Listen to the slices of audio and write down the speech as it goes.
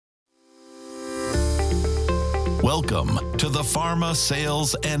Welcome to the Pharma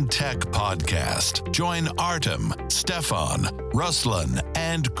Sales and Tech Podcast. Join Artem, Stefan, Ruslan,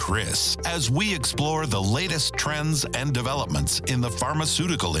 and Chris as we explore the latest trends and developments in the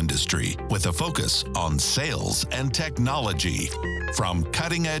pharmaceutical industry with a focus on sales and technology. From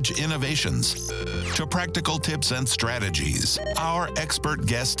cutting-edge innovations to practical tips and strategies, our expert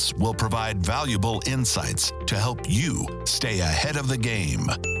guests will provide valuable insights to help you stay ahead of the game.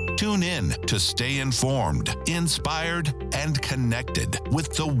 Tune in to stay informed, inspired, and connected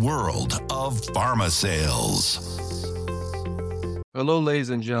with the world of pharma sales. Hello,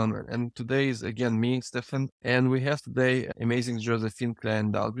 ladies and gentlemen, and today is again me, Stefan, and we have today amazing Josephine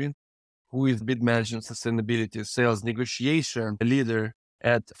Klein-Dahlgren, who is bid management sustainability sales negotiation leader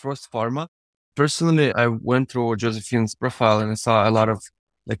at Frost Pharma. Personally, I went through Josephine's profile and I saw a lot of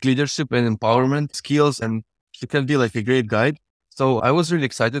leadership and empowerment skills, and she can be a great guide. So I was really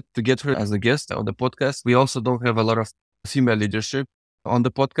excited to get her as a guest on the podcast. We also don't have a lot of female leadership on the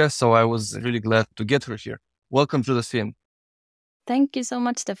podcast, so I was really glad to get her here. Welcome, Josephine. Thank you so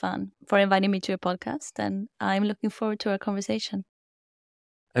much, Stefan, for inviting me to your podcast, and I'm looking forward to our conversation.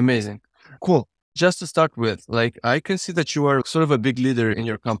 Amazing. Cool. Just to start with, I can see that you are sort of a big leader in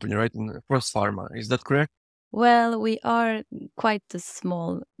your company, right? In Frost Pharma. Is that correct? Well, we are quite a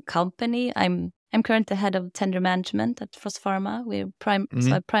small company. I'm currently head of tender management at Frost Pharma.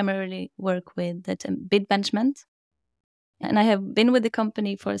 So I primarily work with the bid management. And I have been with the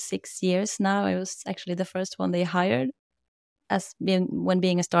company for 6 years now. I was actually the first one they hired when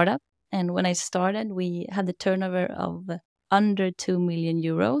being a startup. And when I started, we had the turnover of under 2 million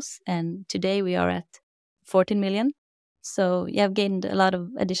euros. And today we are at 14 million. So I've gained a lot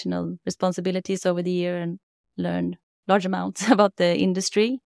of additional responsibilities over the year and learned large amounts about the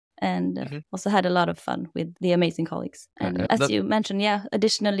industry. And also had a lot of fun with the amazing colleagues. And as you mentioned,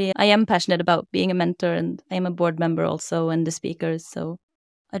 additionally, I am passionate about being a mentor, and I am a board member also and the speaker. So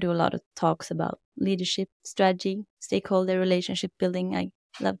I do a lot of talks about leadership, strategy, stakeholder relationship building. I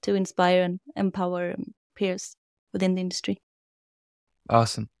love to inspire and empower peers within the industry.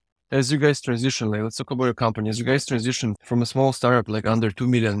 Awesome. As you guys transition, let's talk about your company. As you guys transition from a small startup, under 2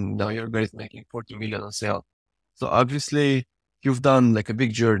 million, now you're guys making 40 million on sale. So obviously, you've done a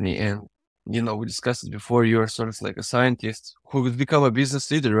big journey, and we discussed it before. You're sort of a scientist who would become a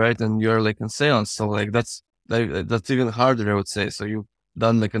business leader, right? And you're in sales, so that's even harder, I would say. So you've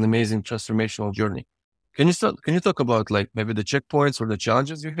done an amazing transformational journey. Can you talk about maybe the checkpoints or the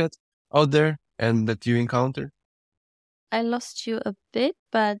challenges you had out there and that you encountered? I lost you a bit,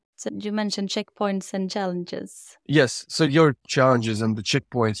 but you mentioned checkpoints and challenges. Yes, so your challenges and the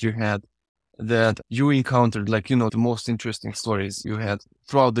checkpoints you had that you encountered, the most interesting stories you had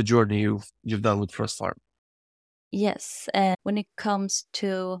throughout the journey you've done with Frost Pharma. Yes, when it comes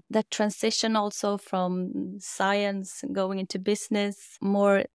to that transition also from science going into business,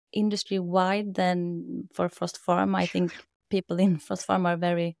 more industry-wide than for Frost Pharma, I think people in Frost Pharma are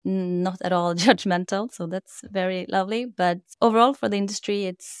very not at all judgmental, so that's very lovely. But overall for the industry,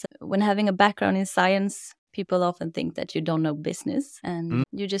 it's when having a background in science, people often think that you don't know business and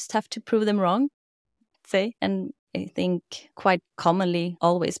you just have to prove them wrong, say. And I think quite commonly,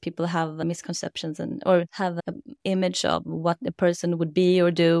 always people have misconceptions or have an image of what a person would be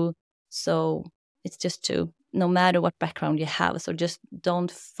or do. So it's just no matter what background you have, so just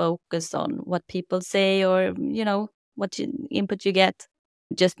don't focus on what people say or, what input you get.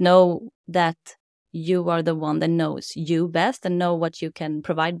 Just know that you are the one that knows you best and know what you can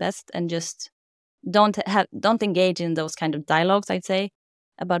provide best, and just don't engage in those kind of dialogues, I'd say,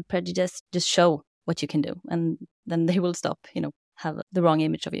 about prejudice. Just show what you can do, and then they will stop, have the wrong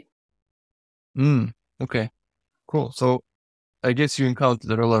image of you. Okay, cool. So I guess you encountered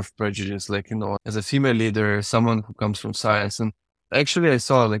a lot of prejudice, as a female leader, someone who comes from science. And actually I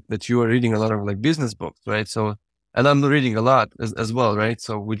saw that you are reading a lot of business books, right? So, and I'm reading a lot as well, right?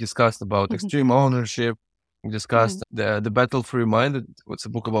 So we discussed about extreme ownership. We discussed the Battle for Your Mind. It's a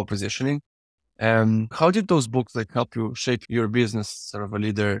book about positioning. And how did those books help you shape your business sort of a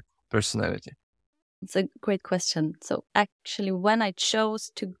leader personality? It's a great question. So actually, when I chose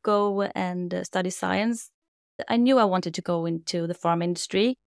to go and study science, I knew I wanted to go into the pharma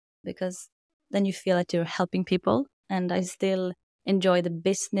industry because then you feel that you're helping people. And I still enjoy the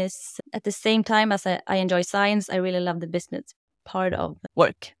business. At the same time as I enjoy science, I really love the business part of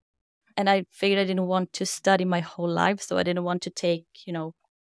work. And I figured I didn't want to study my whole life. So I didn't want to take,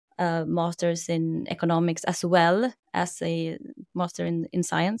 a master's in economics as well as a master in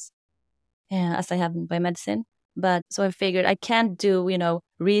science, as I have in biomedicine. But so I figured I can't do,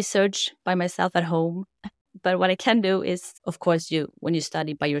 research by myself at home. But what I can do is, of course, when you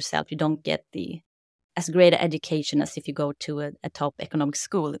study by yourself, you don't get the as great an education as if you go to a top economic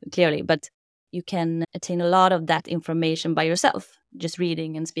school, clearly, but you can attain a lot of that information by yourself, just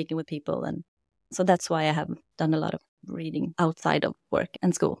reading and speaking with people. And so that's why I have done a lot of reading outside of work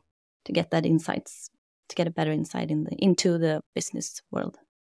and school to get that insights, to get a better insight into the business world.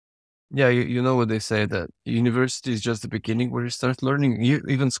 Yeah, you know what they say, that university is just the beginning where you start learning.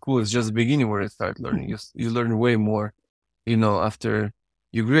 Even school is just the beginning where you start learning. You learn way more, after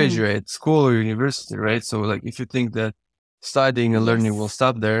you graduate school or university, right? So like if you think that studying and learning will Yes.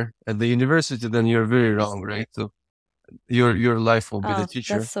 stop there at the university, then you're very wrong, right? So your life will be the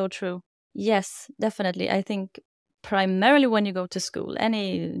teacher. That's so true. Yes, definitely. I think primarily when you go to school,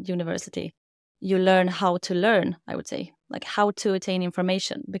 any university, you learn how to learn, I would say, like how to attain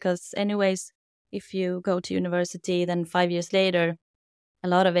information. Because anyways, if you go to university, then 5 years later, a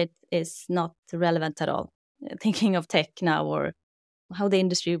lot of it is not relevant at all. Thinking of tech now or how the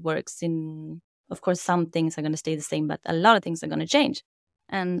industry works, of course, some things are going to stay the same, but a lot of things are going to change.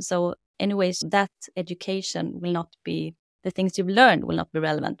 And so anyways, that education will not be, the things you've learned will not be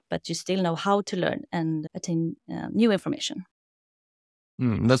relevant, but you still know how to learn and attain new information.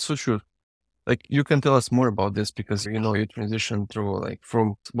 That's for sure. Like you can tell us more about this because you transition through like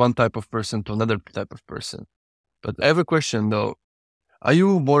from one type of person to another type of person. But I have a question though. Are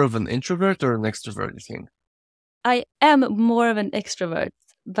you more of an introvert or an extrovert, you think? I am more of an extrovert,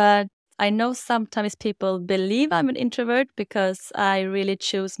 but I know sometimes people believe I'm an introvert because I really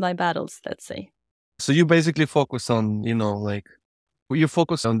choose my battles, let's say. So you basically focus on, you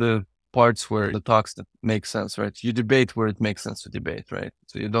focus on the parts where the talks that make sense, right? You debate where it makes sense to debate, right?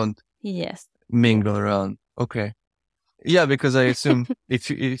 So you don't Yes. mingle around. Okay. Yeah, because I assume if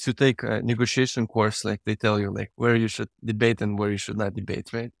you take a negotiation course, like they tell you like where you should debate and where you should not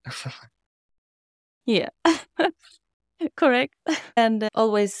debate, right? Yeah. Correct. And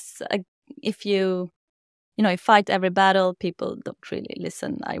always, if you fight every battle, people don't really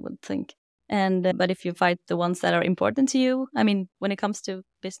listen, I would think. And but if you fight the ones that are important to you, I mean, when it comes to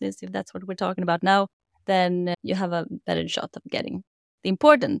business, if that's what we're talking about now, then you have a better shot of getting the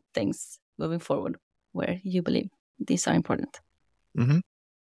important things moving forward, where you believe these are important. Mm-hmm.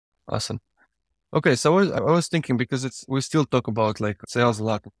 Awesome. Okay, so I was thinking because we still talk about like sales a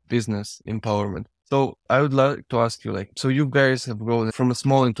lot, business empowerment. So I would like to ask you, like, so you guys have grown from a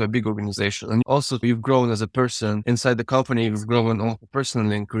small into a big organization, and also you've grown as a person inside the company. You've grown also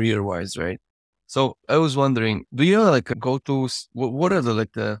personally and career wise, right? So I was wondering, do you have like a go-to? What are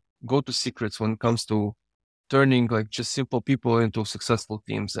the go-to secrets when it comes to turning like just simple people into successful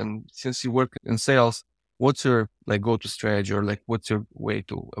teams? And since you work in sales, what's your like go-to strategy or like what's your way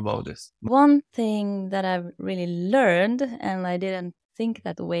to about this? One thing that I've really learned, and I didn't think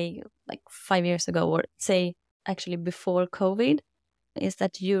that way like 5 years ago, or say actually before COVID, is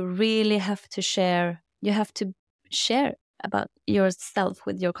that you really have to share. You have to share about yourself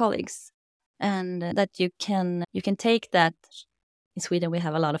with your colleagues, and that you can take that. In Sweden, we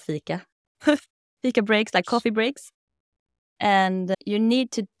have a lot of fika, fika breaks, like coffee breaks, and you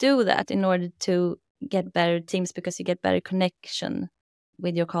need to do that in order to get better teams because you get better connection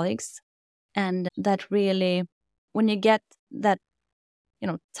with your colleagues. And that really, when you get that,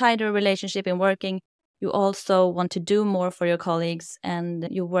 tighter relationship in working, you also want to do more for your colleagues and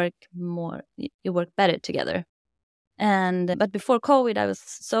you work better together. But before COVID, I was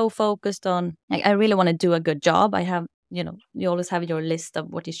so focused on, like, I really want to do a good job. I have, you always have your list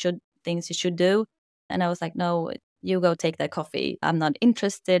of things you should do. And I was like, no, you go take that coffee. I'm not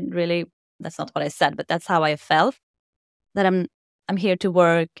interested, really. That's not what I said, but that's how I felt, that I'm here to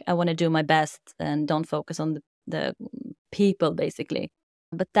work. I want to do my best and don't focus on the people, basically.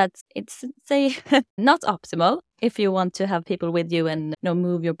 But it's say not optimal if you want to have people with you and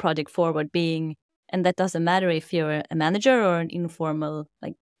move your project forward. And that doesn't matter if you're a manager or an informal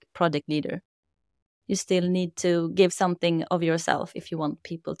like project leader. You still need to give something of yourself if you want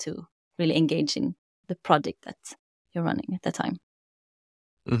people to really engage in the project that you're running at that time.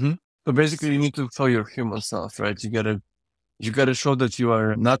 Mm-hmm. So basically, you need to show your human self, right? You gotta show that you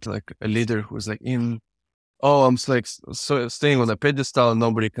are not like a leader who's like I'm like so staying on a pedestal,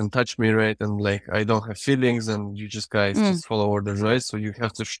 nobody can touch me, right? And like I don't have feelings, and you just guys just follow orders, right? So you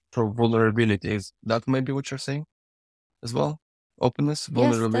have to show vulnerabilities. That might be what you're saying as well. Openness,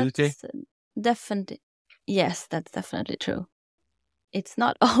 vulnerability. Yes, that's definitely. Yes, that's definitely true. It's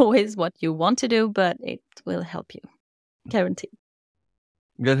not always what you want to do, but it will help you. Guaranteed.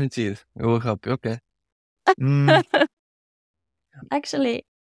 Guaranteed, it will help you. Okay. Actually,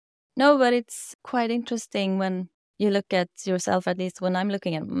 no, but it's quite interesting when you look at yourself, at least when I'm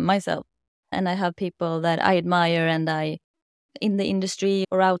looking at myself, and I have people that I admire and I in the industry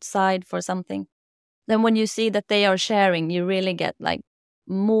or outside for something, then when you see that they are sharing, you really get like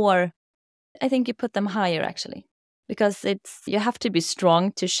more. I think you put them higher actually, because you have to be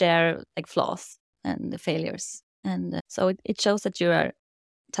strong to share like flaws and the failures. And so it shows that you are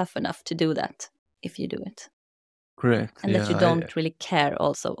tough enough to do that if you do it. Correct. And that you Yeah, don't really care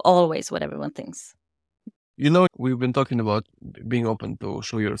also always what everyone thinks. we've been talking about being open to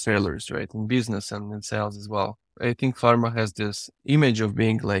show your failures, right? In business and in sales as well. I think pharma has this image of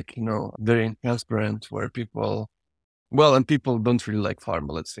being like, very transparent where and people don't really like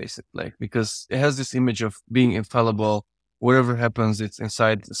pharma, let's face it, like, because it has this image of being infallible. Whatever happens, it's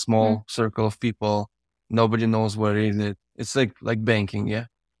inside a small circle of people. Nobody knows where is it. It's like banking, yeah.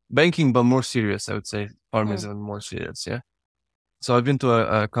 Banking, but more serious, I would say. Pharma is even more serious, yeah. So I've been to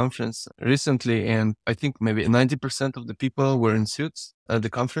a conference recently, and I think maybe 90% of the people were in suits at the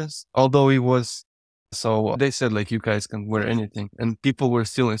conference, although it was, so they said like, you guys can wear anything, and people were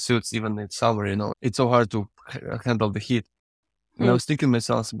still in suits even in summer, it's so hard to handle the heat. And I was thinking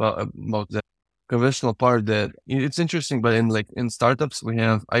myself about the conventional part, that it's interesting, but in startups,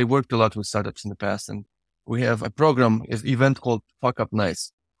 I worked a lot with startups in the past, and we have a event called Fuck Up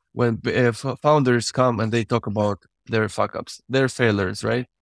Nights, when founders come and they talk about their fuck ups, their failures, right?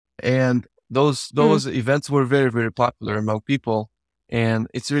 And those events were very, very popular among people. And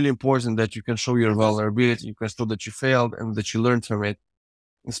it's really important that you can show your vulnerability, you can show that you failed and that you learned from it,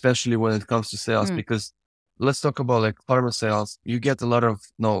 especially when it comes to sales, because let's talk about like pharma sales. You get a lot of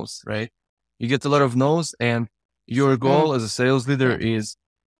no's, right? You get a lot of no's, and your goal as a sales leader is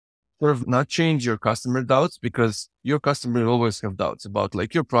sort of not change your customer doubts, because your customer will always have doubts about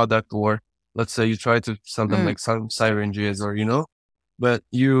like your product, or let's say you try to sell them like some syringes, or but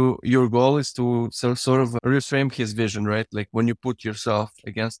your goal is to sort of reframe his vision, right? Like when you put yourself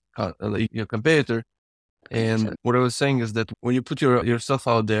against like your competitor. And what I was saying is that when you put yourself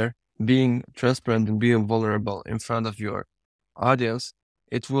out there, being transparent and being vulnerable in front of your audience,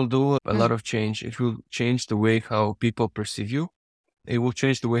 it will do a lot of change. It will change the way how people perceive you. It will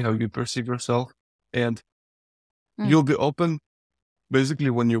change the way how you perceive yourself. And you'll be open basically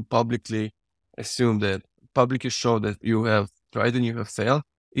when you publicly show that you have tried and you have failed.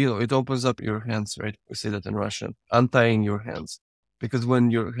 It opens up your hands, right? We say that in Russian, untying your hands. Because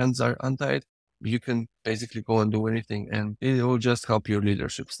when your hands are untied, you can basically go and do anything, and it will just help your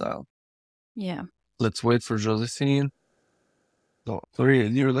leadership style. Yeah. Let's wait for Josephine. So, sorry,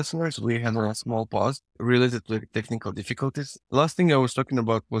 dear listeners, we had a small pause related to technical difficulties. Last thing I was talking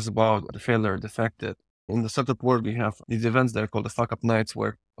about was about the failure, the fact that in the startup world, we have these events that are called the Fuck Up Nights,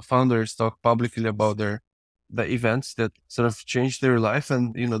 where founders talk publicly about the events that sort of change their life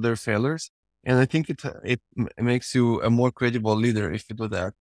and, their failures. And I think it makes you a more credible leader if you do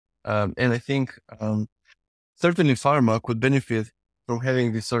that. And I think certainly pharma could benefit from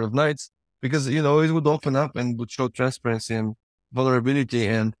having these sort of nights, because, it would open up and would show transparency and vulnerability,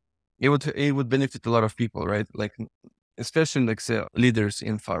 and it would benefit a lot of people, right? Like, especially like say leaders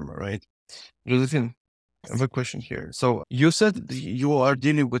in pharma, right? Josephine, I have a question here. So you said you are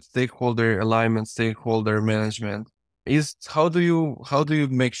dealing with stakeholder alignment, stakeholder management. How do you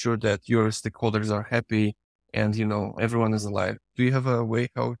make sure that your stakeholders are happy and everyone is alive? Do you have a way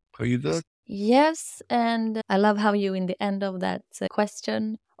how you do it? Yes, and I love how you in the end of that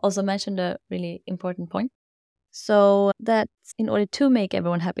question also mentioned a really important point. So that in order to make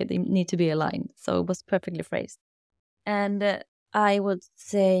everyone happy, they need to be aligned. So it was perfectly phrased. And I would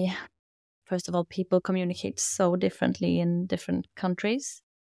say, first of all, people communicate so differently in different countries.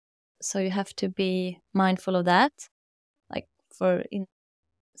 So you have to be mindful of that. Like in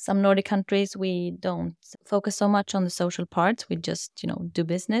some Nordic countries, we don't focus so much on the social part. We just, do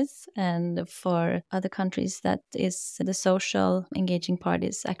business. And for other countries, that is the social engaging part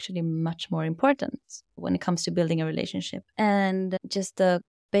is actually much more important when it comes to building a relationship. And just the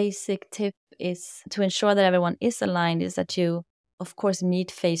basic tip is to ensure that everyone is aligned is that you, of course, meet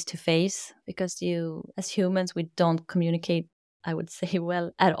face to face, because as humans, we don't communicate, I would say,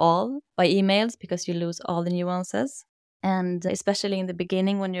 well at all by emails, because you lose all the nuances. And especially in the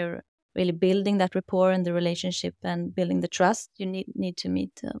beginning, when you're really building that rapport and the relationship and building the trust, you need to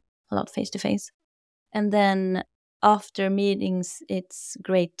meet a lot face to face. And then after meetings, it's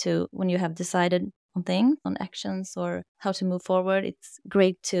great to, when you have decided on things, on actions or how to move forward, it's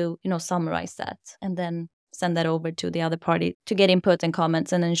great to, summarize that and then send that over to the other party to get input and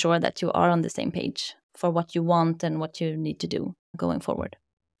comments and ensure that you are on the same page for what you want and what you need to do going forward.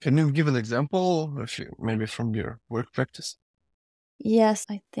 Can you give an example, maybe from your work practice? Yes,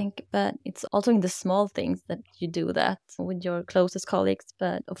 I think, but it's also in the small things that you do that with your closest colleagues.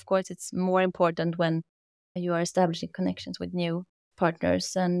 But of course, it's more important when you are establishing connections with new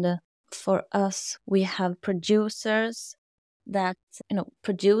partners. And For us, we have producers that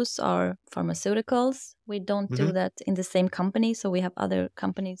produce our pharmaceuticals. We don't do that in the same company, so we have other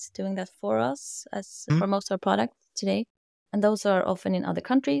companies doing that for us as for most of our products today. And those are often in other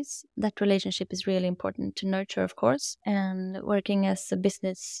countries. That relationship is really important to nurture, of course. And working as a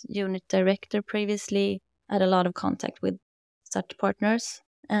business unit director previously, I had a lot of contact with such partners.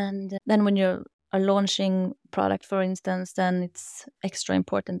 And then when you are launching product, for instance, then it's extra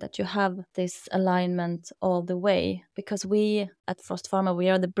important that you have this alignment all the way, because we at Frost Pharma, we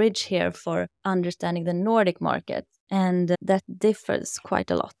are the bridge here for understanding the Nordic market, and that differs quite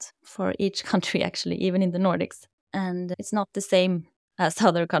a lot for each country, actually, even in the Nordics. And it's not the same as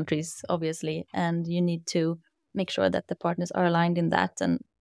other countries, obviously, and you need to make sure that the partners are aligned in that, and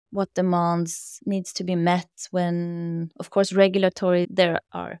what demands needs to be met when, of course, regulatory, there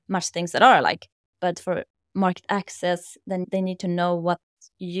are much things that are alike. But for market access, then they need to know what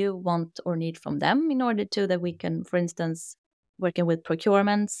you want or need from them in order to that we can, for instance, working with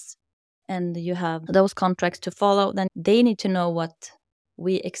procurements, and you have those contracts to follow, then they need to know what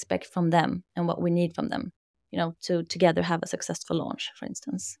we expect from them and what we need from them, to together have a successful launch, for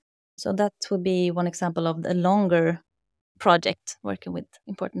instance. So that would be one example of the longer project working with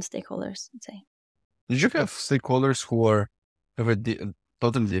important stakeholders, I'd say. Did you have stakeholders who have a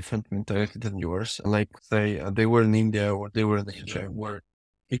totally different mentality than yours? Like, say, they were in India or they were in Asia, where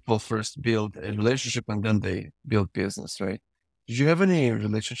people first build a relationship and then they build business, right? Did you have any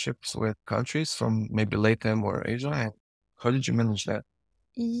relationships with countries from maybe LATAM or Asia? And how did you manage that?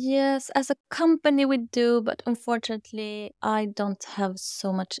 Yes, as a company we do, but unfortunately I don't have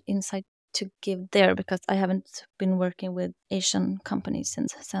so much insight to give there because I haven't been working with Asian companies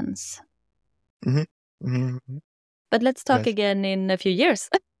since. But let's talk again in a few years.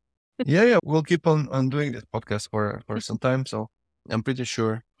 Yeah, we'll keep on doing this podcast for some time. So I'm pretty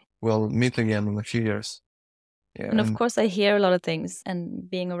sure we'll meet again in a few years. Yeah, and of course I hear a lot of things and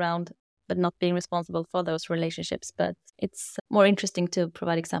being around, but not being responsible for those relationships. But it's more interesting to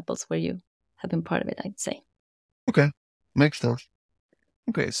provide examples where you have been part of it, I'd say. Okay, makes sense.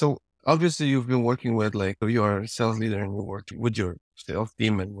 Okay, so obviously you've been working with, like, you are a sales leader and you worked with your sales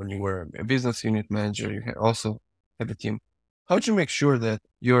team, and when you were a business unit manager, you also had a team. How did you make sure that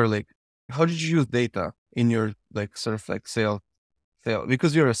you're like, how did you use data in your sort of sale?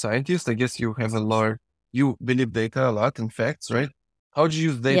 Because you're a scientist, I guess you have you believe data a lot in facts, right? How did you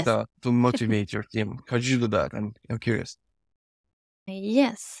use data to motivate your team? How did you do that? I'm curious.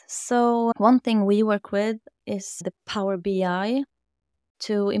 Yes. So one thing we work with is the Power BI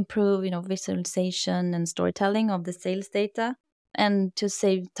to improve, visualization and storytelling of the sales data and to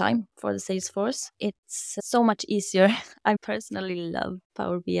save time for the sales force. It's so much easier. I personally love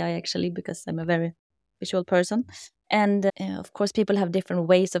Power BI actually because I'm a very visual person. And of course, people have different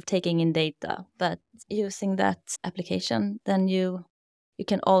ways of taking in data, but using that application, then you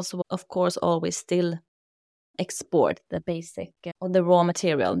can also, of course, always still export the basic or the raw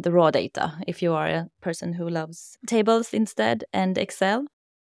material, the raw data, if you are a person who loves tables instead and Excel.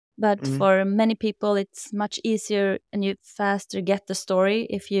 But for many people, it's much easier and you faster get the story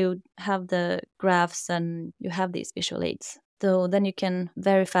if you have the graphs and you have these visual aids. So then you can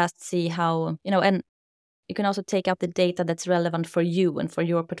very fast see how, and you can also take out the data that's relevant for you and for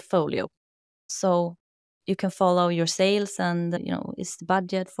your portfolio. So you can follow your sales and, is the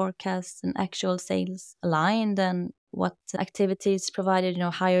budget forecast and actual sales aligned, and what activities provided,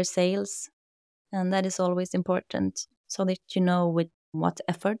 higher sales. And that is always important so that you know with what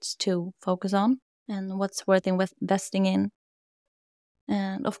efforts to focus on and what's worth investing in.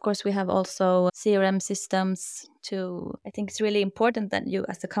 And of course, we have also CRM systems I think it's really important that you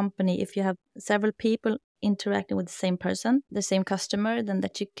as a company, if you have several people interacting with the same person, the same customer, then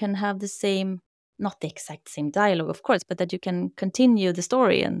that you can have the same, not the exact same dialogue, of course, but that you can continue the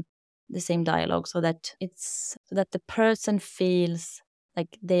story and the same dialogue so that the person feels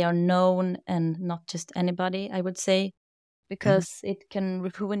like they are known and not just anybody, I would say, because it can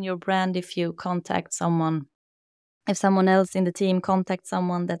ruin your brand if you contact someone, if someone else in the team contacts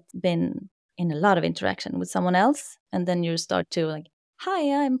someone that's been in a lot of interaction with someone else, and then you start to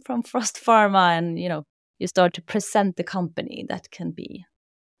hi, I'm from Frost Pharma, and you start to present the company.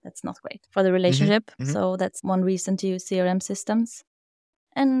 That's not great for the relationship. So that's one reason to use CRM systems.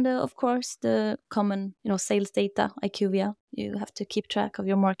 And of course, the common, sales data, IQVIA. You have to keep track of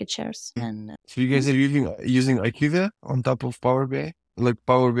your market shares. And so you guys are using IQVIA on top of Power BI, like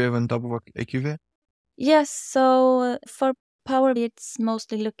Power BI on top of IQVIA? Yes. So for Power BI, it's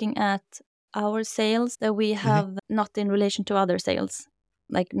mostly looking at our sales that we have not in relation to other sales,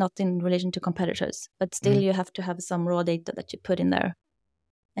 like not in relation to competitors. But still, you have to have some raw data that you put in there.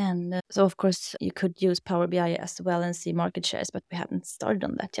 And so, of course, you could use Power BI as well and see market shares, but we haven't started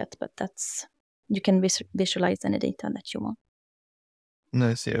on that yet. But you can visualize any data that you want.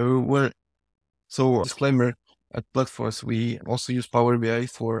 Nice. Yeah. So disclaimer, at Platforms, we also use Power BI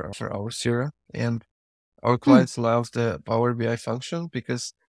for our Sierra, and our clients allows the Power BI function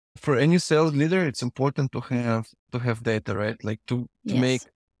because for any sales leader, it's important to have data, right? Like to make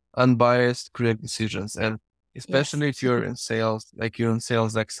unbiased, correct decisions. And especially if you're in sales, like you're in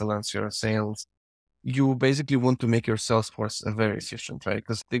sales excellence, you're in sales, you basically want to make your sales force very efficient, right?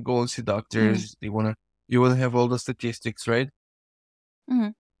 Because they go and see doctors, you want to have all the statistics, right?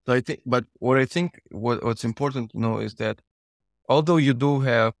 So what's important to know is that although you do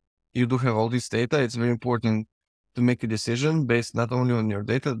have all this data, it's very important to make a decision based not only on your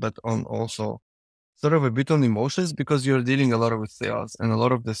data, but on also sort of a bit on emotions, because you're dealing a lot with sales, and a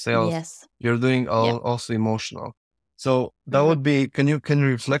lot of the sales you're doing also emotional. So that would be, can you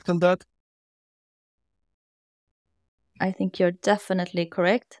reflect on that? I think you're definitely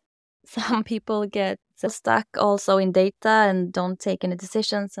correct. Some people get stuck also in data and don't take any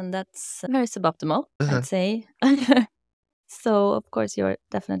decisions, and that's very suboptimal, I'd say. So, of course, you're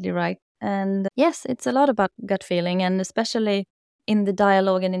definitely right. And yes, it's a lot about gut feeling, and especially in the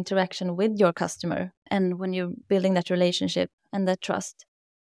dialogue and interaction with your customer, and when you're building that relationship and that trust.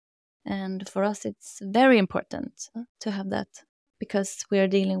 And for us, it's very important to have that, because we are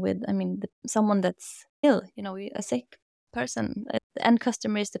dealing with, someone that's ill, a sick person. The end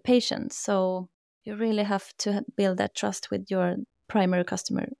customer is the patient. So you really have to build that trust with your primary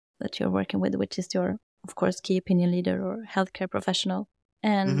customer that you're working with, which is your, of course, key opinion leader or healthcare professional.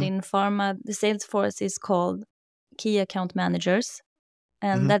 And in pharma, the sales force is called key account managers.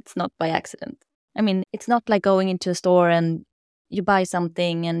 And that's not by accident. It's not like going into a store and you buy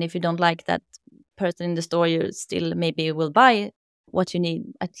something, and if you don't like that person in the store, you still maybe will buy what you need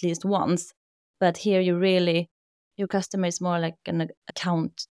at least once. But here your customer is more like an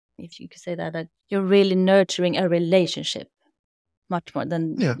account, if you could say that you're really nurturing a relationship much more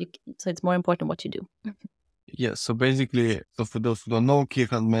than so it's more important what you do. Yes. So basically, for those who don't know, key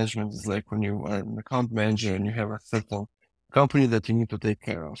account management is like when you are an account manager and you have a certain company that you need to take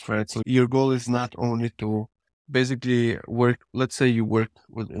care of, right? So your goal is not only to basically work, let's say you work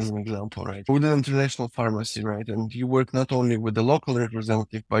with, as an example, right, with an international pharmacy, right? And you work not only with the local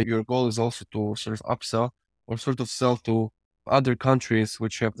representative, but your goal is also to sort of upsell or sort of sell to other countries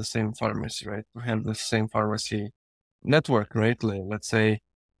which have the same pharmacy, right? To have the same pharmacy network, right? Like, let's say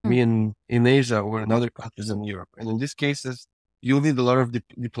me in Asia or in other countries in Europe. And in these cases, you'll need a lot of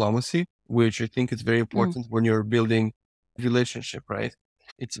diplomacy, which I think is very important when you're building relationship, right?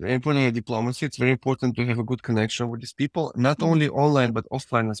 It's very important in diplomacy. It's very important to have a good connection with these people, not only online, but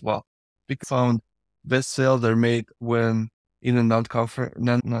offline as well. Because I found best sales are made when in a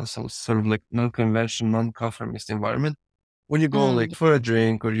non-conventional, non-conformist environment. When you go like for a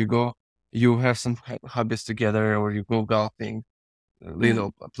drink, or you have some hobbies together, or you go golfing,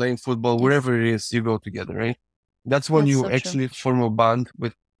 playing football, wherever it is, you go together, right? That's when you actually form a bond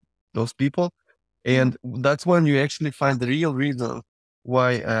with those people. And that's when you actually find the real reason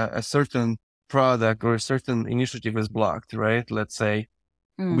why a certain product or a certain initiative is blocked, right? Let's say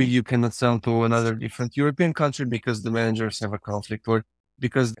you cannot sell to another different European country because the managers have a conflict, or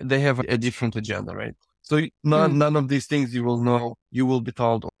because they have a different agenda, right? So none of these things you will know, you will be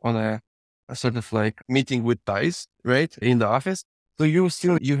told on a sort of like meeting with ties, right? In the office. So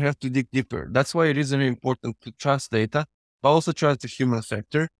you have to dig deeper. That's why it is very important to trust data, but also trust the human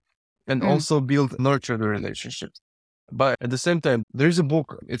factor, and also nurture the relationships. But at the same time, there's a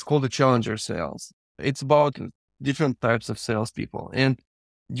book, it's called The Challenger Sales. It's about different types of salespeople. And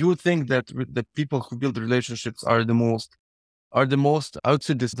you would think that the people who build relationships are the most, I would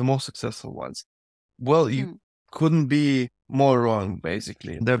say the most successful ones. Well, you couldn't be more wrong,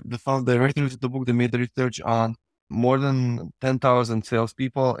 basically. The writers of the book, they made the research on more than 10,000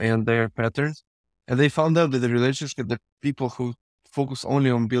 salespeople and their patterns. And they found out that the people who focus only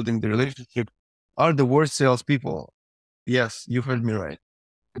on building the relationship are the worst salespeople. Yes, you heard me right.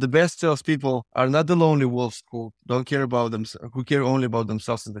 The best salespeople are not the lonely wolves who don't care about themselves, who care only about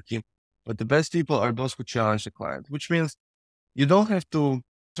themselves and the team. But the best people are those who challenge the client, which means you don't have to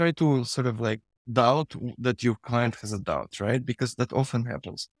try to sort of like doubt that your client has a doubt, right? Because that often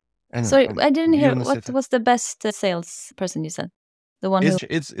happens. And Sorry, I didn't hear what was the best sales person you said. The one who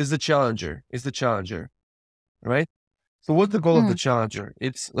it's the challenger. It's the challenger, right? So what's the goal of the challenger?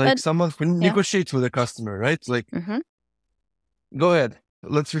 It's like someone who negotiates with a customer, right? Like, go ahead.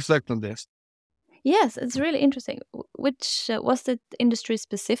 Let's reflect on this. Yes, it's really interesting. Which was it industry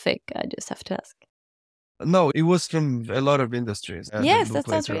specific? I just have to ask. No, it was from a lot of industries. Yes, Look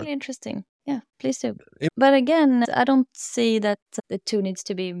that sounds later on. really interesting. Yeah, please do. It- But again, I don't see that the two needs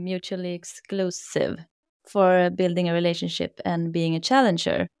to be mutually exclusive for building a relationship and being a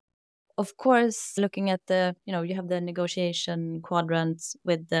challenger. Of course, looking at you have the negotiation quadrants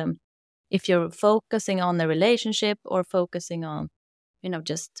with if you're focusing on the relationship or focusing on,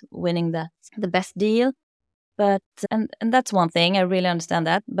 just winning the best deal. But, and that's one thing, I really understand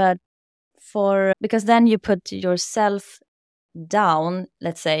that. But because then you put yourself down,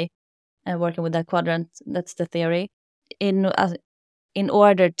 let's say, and working with that quadrant, that's the theory, in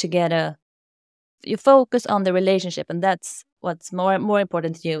order to you focus on the relationship, and that's what's more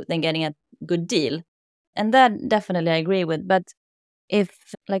important to you than getting a good deal. And that definitely I agree with. But if,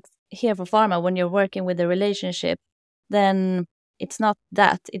 like here for Pharma, when you're working with a relationship, then it's not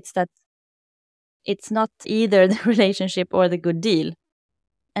that. It's not either the relationship or the good deal.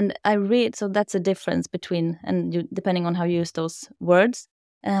 And so that's a difference between, and depending on how you use those words.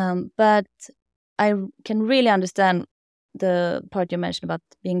 But I can really understand the part you mentioned about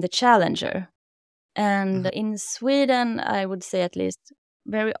being the challenger. And in Sweden, I would say at least,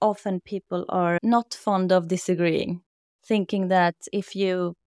 very often people are not fond of disagreeing, thinking that if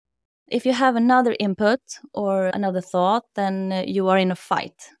you have another input or another thought, then you are in a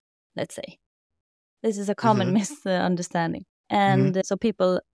fight, let's say. This is a common misunderstanding. And so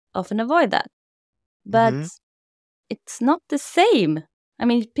people often avoid that. But it's not the same. I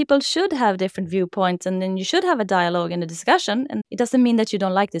mean, people should have different viewpoints, and then you should have a dialogue and a discussion. And it doesn't mean that you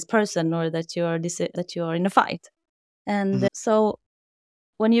don't like this person or that you are in a fight. And so,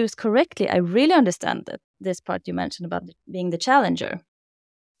 when used correctly, I really understand this part you mentioned about being the challenger.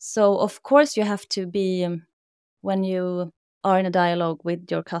 So, of course, you have to be when you are in a dialogue with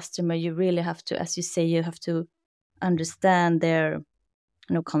your customer. You really have to, as you say, you have to understand their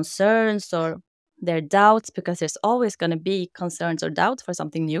concerns or their doubts, because there's always going to be concerns or doubts for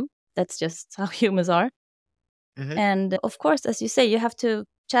something new. That's just how humans are. And of course, as you say, you have to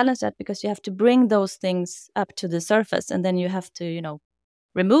challenge that, because you have to bring those things up to the surface, and then you have to,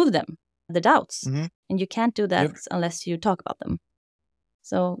 remove them, the doubts. And you can't do that unless you talk about them.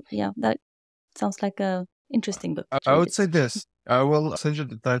 So, yeah, that sounds like a interesting book. I would say this. I will send you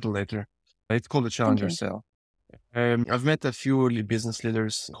the title later. It's called The Challenger Sale. I've met a few early business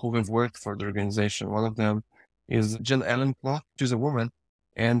leaders who have worked for the organization. One of them is Jen Allen Clark. She's a woman,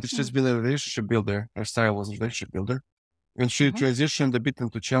 and she's been a relationship builder. Her style was a relationship builder. And she transitioned a bit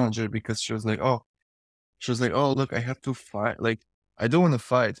into challenger, because she was like, oh, look, I have to fight. Like, I don't want to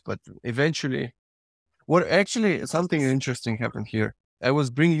fight, but eventually, something interesting happened here. I was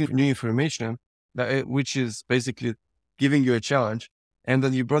bringing you new information, which is basically giving you a challenge. And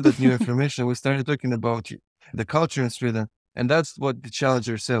then you brought that new information. We started talking about the culture in Sweden. And that's what the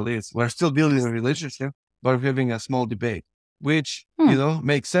challenger sale is. We're still building a relationship, but we're having a small debate, which,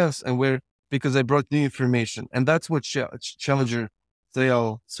 makes sense. And because I brought new information. And that's what challenger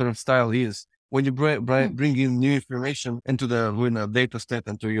sale sort of style is. When you bring in new information into the data set,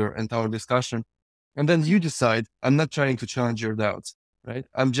 into our discussion, and then you decide, I'm not trying to challenge your doubts, right?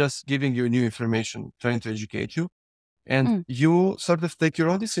 I'm just giving you new information, trying to educate you. And you sort of take your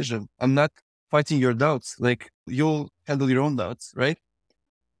own decision. I'm not fighting your doubts. Like, you'll handle your own doubts, right?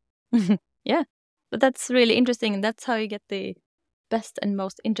 Yeah, but that's really interesting. And that's how you get the best and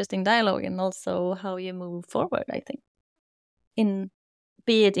most interesting dialogue, and also how you move forward, I think.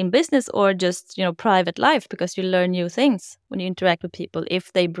 Be it in business or just, private life, because you learn new things when you interact with people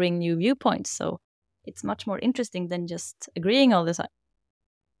if they bring new viewpoints. So it's much more interesting than just agreeing all the time.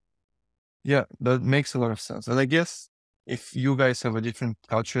 Yeah, that makes a lot of sense. And I guess if you guys have a different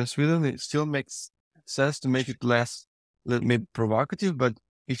culture in Sweden, it still makes sense to make it less, maybe provocative. But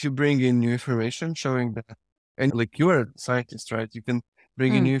if you bring in new information showing that, and like you're a scientist, right? You can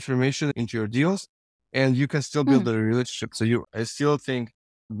bring in new information into your deals, and you can still build a relationship. So I still think,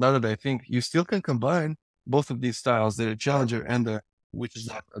 now that I think, you still can combine both of these styles, the challenger and which is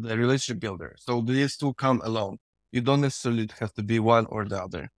the relationship builder. So these two come along. You don't necessarily have to be one or the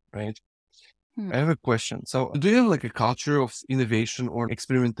other, right? I have a question. So do you have like a culture of innovation or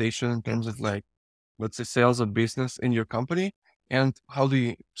experimentation in terms of, like, let's say, sales or business in your company? And how do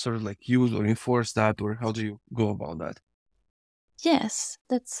you sort of like use or enforce that, or how do you go about that? Yes,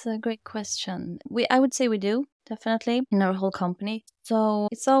 that's a great question. I would say we do, definitely, in our whole company. So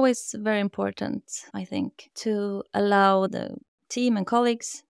it's always very important, I think, to allow the team and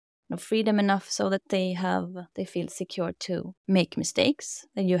colleagues freedom enough so that they feel secure to make mistakes,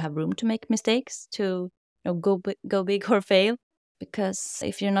 that you have room to make mistakes, to go big or fail. Because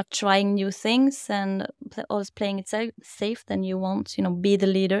if you're not trying new things and always playing it safe, then you won't be the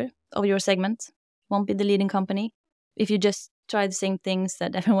leader of your segment. won't be the leading company if you just try the same things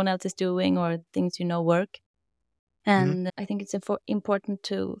that everyone else is doing or things work. And I think it's important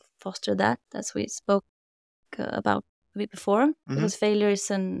to foster that, as we spoke about a bit before, because failure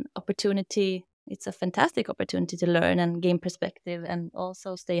is an opportunity. It's a fantastic opportunity to learn and gain perspective and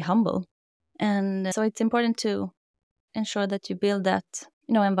also stay humble. And so it's important to ensure that you build that,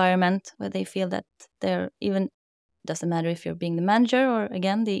 environment where they feel that they're even, doesn't matter if you're being the manager or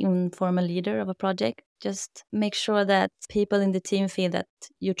again, the informal leader of a project, just make sure that people in the team feel that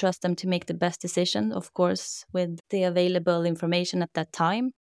you trust them to make the best decision, of course, with the available information at that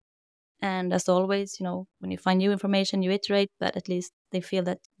time. And as always, when you find new information, you iterate, but at least they feel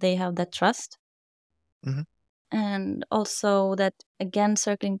that they have that trust. And also that, again,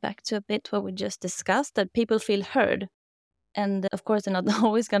 circling back to a bit what we just discussed, that people feel heard. And of course, they're not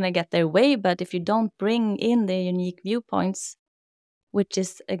always going to get their way, but if you don't bring in their unique viewpoints, which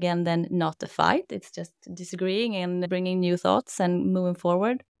is, again, then not a fight, it's just disagreeing and bringing new thoughts and moving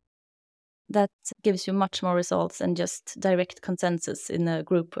forward, that gives you much more results than just direct consensus in a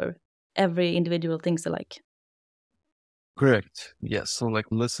group where every individual thinks alike. Correct. Yes. So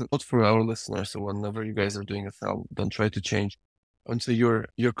listen, not for our listeners. So whenever you guys are doing a sale, don't try to change onto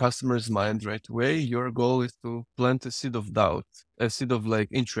your customer's mind right away. Your goal is to plant a seed of doubt, a seed of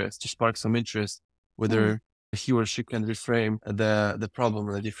interest, to spark some interest, whether he or she can reframe the problem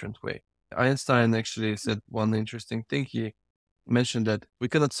in a different way. Einstein actually said one interesting thing. He mentioned that we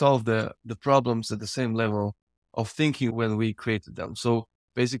cannot solve the problems at the same level of thinking when we created them. So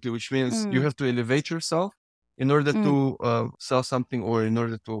basically, which means you have to elevate yourself in order to sell something, or in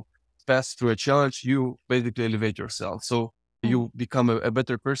order to pass through a challenge. You basically elevate yourself. So you become a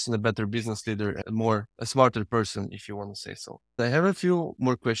better person, a better business leader, a smarter person, if you want to say so. I have a few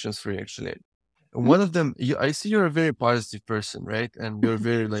more questions for you, actually. One of them, I see you're a very positive person, right? And you're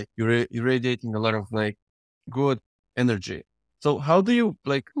very you're radiating a lot of good energy. So how do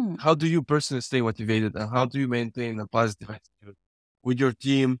you personally stay motivated, and how do you maintain a positive attitude with your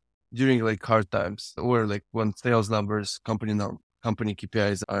team during hard times, or when sales numbers, company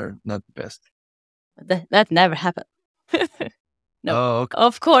KPIs are not the best? That never happened. No. Oh, okay.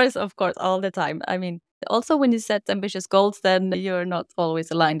 Of course, all the time. I mean, also when you set ambitious goals, then you're not always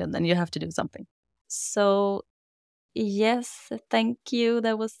aligned and then you have to do something. So yes, thank you.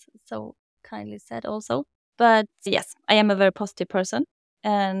 That was so kindly said also. But yes, I am a very positive person.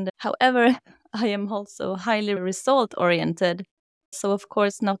 And however, I am also highly result oriented. So of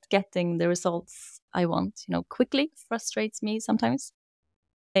course, not getting the results I want, quickly frustrates me sometimes.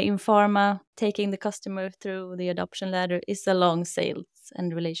 In pharma, taking the customer through the adoption ladder is a long sales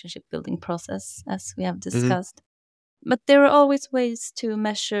and relationship building process, as we have discussed. But there are always ways to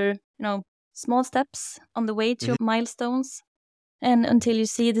measure, small steps on the way to milestones. And until you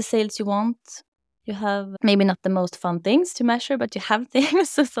see the sales you want, you have maybe not the most fun things to measure, but you have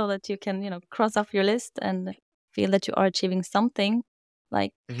things so that you can, cross off your list and feel that you are achieving something,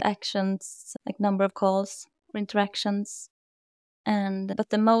 like actions, like number of calls or interactions. But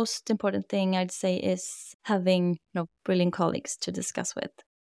the most important thing I'd say is having brilliant colleagues to discuss with,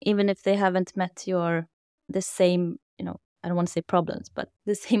 even if they haven't met the same, I don't want to say problems, but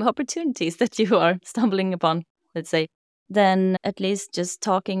the same opportunities that you are stumbling upon, let's say. Then at least just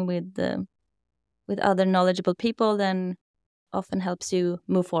talking with other knowledgeable people then often helps you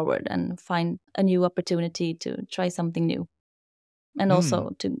move forward and find a new opportunity to try something new, and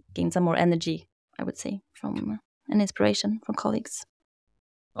also to gain some more energy, I would say, from an inspiration from colleagues.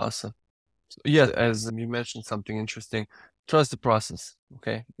 Awesome. So, yeah, as you mentioned something interesting, trust the process.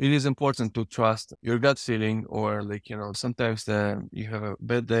 Okay. It is important to trust your gut feeling, or sometimes you have a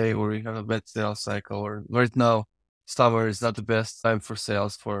bad day or you have a bad sales cycle, or right now, summer is not the best time for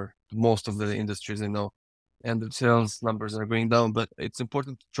sales for most of the industries I know, and the sales numbers are going down. But it's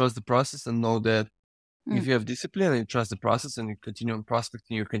important to trust the process and know that if you have discipline and you trust the process and you continue on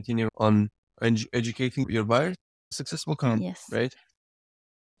prospecting, you continue on educating your buyers, success will come, Yes. right?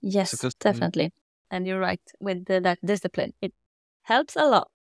 Yes, definitely. And you're right with that discipline. It helps a lot.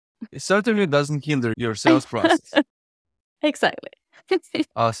 It certainly doesn't hinder your sales process. Exactly.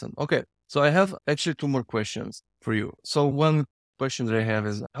 Awesome. Okay. So I have actually two more questions for you. So one question that I have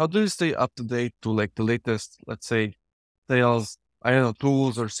is, how do you stay up to date to the latest, let's say, sales, I don't know,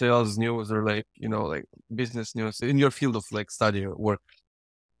 tools or sales news, or business news in your field of study or work?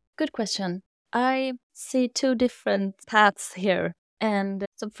 Good question. I see two different paths here. And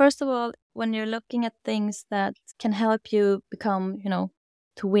so first of all, when you're looking at things that can help you become,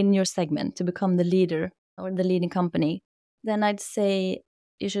 to win your segment, to become the leader or the leading company, then I'd say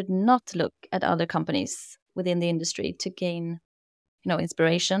you should not look at other companies within the industry to gain,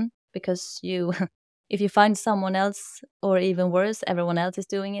 inspiration, because you if you find someone else, or even worse, everyone else is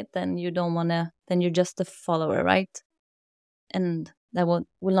doing it, then you don't want to, then you're just a follower, right? And that will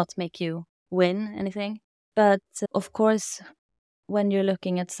not make you win anything. But of course, when you're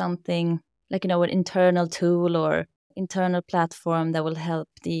looking at something like, an internal tool or internal platform that will help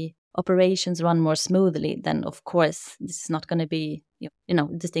the operations run more smoothly, then of course this is not going to be,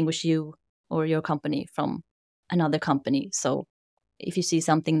 distinguish you or your company from another company. So if you see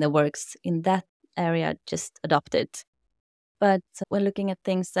something that works in that area, just adopt it. But when looking at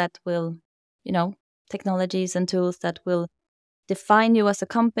things that will, technologies and tools that will define you as a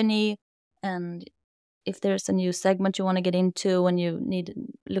company, and if there's a new segment you want to get into and you need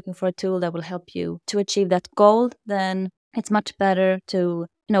looking for a tool that will help you to achieve that goal, then it's much better to,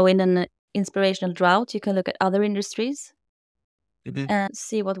 in an inspirational drought, you can look at other industries and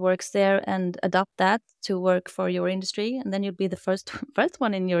see what works there and adopt that to work for your industry. And then you'll be the first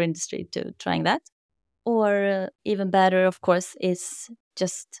one in your industry to trying that. Or even better, of course, is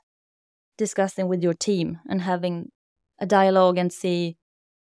just discussing with your team and having a dialogue and see,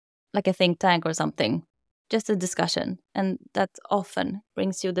 like a think tank or something, just a discussion. And that often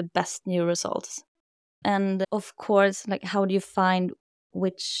brings you the best new results. And of course, like, how do you find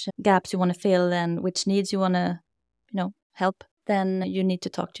which gaps you want to fill and which needs you want to, help? Then you need to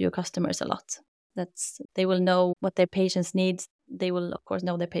talk to your customers a lot. They will know what their patients need. They will, of course,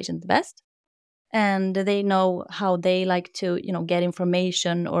 know their patient the best. And they know how they like to, get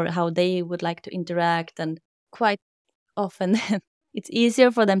information or how they would like to interact. And quite often it's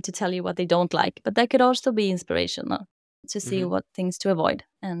easier for them to tell you what they don't like, but that could also be inspirational to see what things to avoid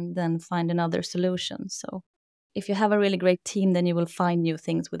and then find another solution. So if you have a really great team, then you will find new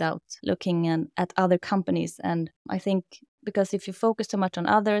things without looking at other companies. And I think because if you focus too much on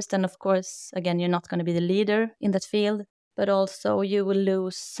others, then of course, again, you're not going to be the leader in that field, but also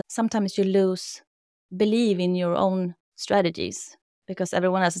sometimes you lose belief in your own strategies because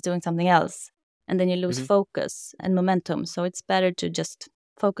everyone else is doing something else. And then you lose focus and momentum. So it's better to just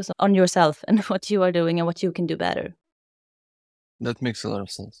focus on yourself and what you are doing and what you can do better. That makes a lot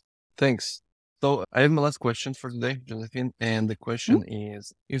of sense. Thanks. So I have my last question for today, Josephine. And the question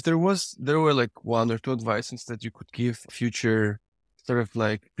is, if there were like one or two advices that you could give future sort of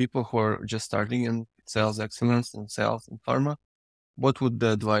like people who are just starting in sales excellence and sales and pharma, what would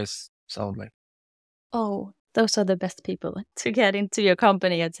the advice sound like? Oh, those are the best people to get into your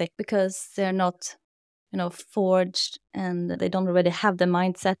company, I'd say, because they're not, forged and they don't already have the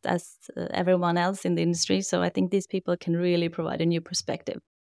mindset as everyone else in the industry. So I think these people can really provide a new perspective.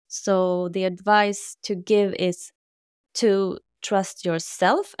 So the advice to give is to trust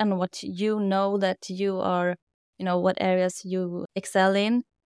yourself and what you know that you are, what areas you excel in,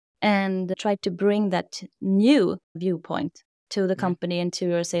 and try to bring that new viewpoint to the company and to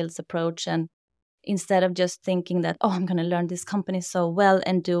your sales approach. And instead of just thinking that, I'm going to learn this company so well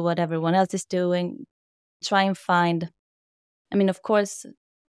and do what everyone else is doing, try and find, of course,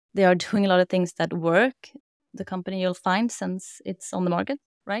 they are doing a lot of things that work, the company you'll find since it's on the market,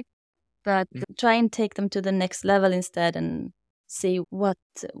 right? But try and take them to the next level instead and see what,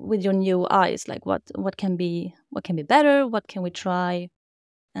 with your new eyes, like what can be better, what can we try,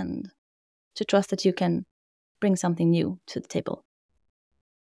 and to trust that you can bring something new to the table.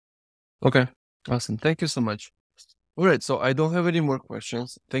 Okay, awesome. Thank you so much. All right, so I don't have any more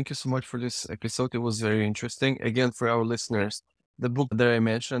questions. Thank you so much for this episode. It was very interesting. Again, for our listeners, the book that I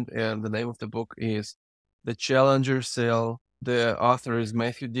mentioned and the name of the book is The Challenger Sale. The author is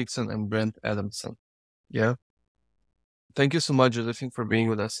Matthew Dixon and Brent Adamson. Yeah. Thank you so much, Josephine, for being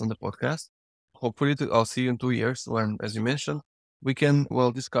with us on the podcast. Hopefully, I'll see you in 2 years when, as you mentioned, we can,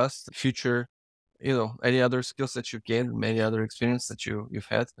 discuss the future, any other skills that you've gained, many other experience that you've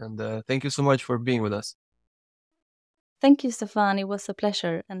had. And thank you so much for being with us. Thank you, Stefan. It was a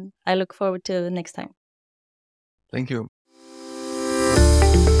pleasure, and I look forward to the next time. Thank you.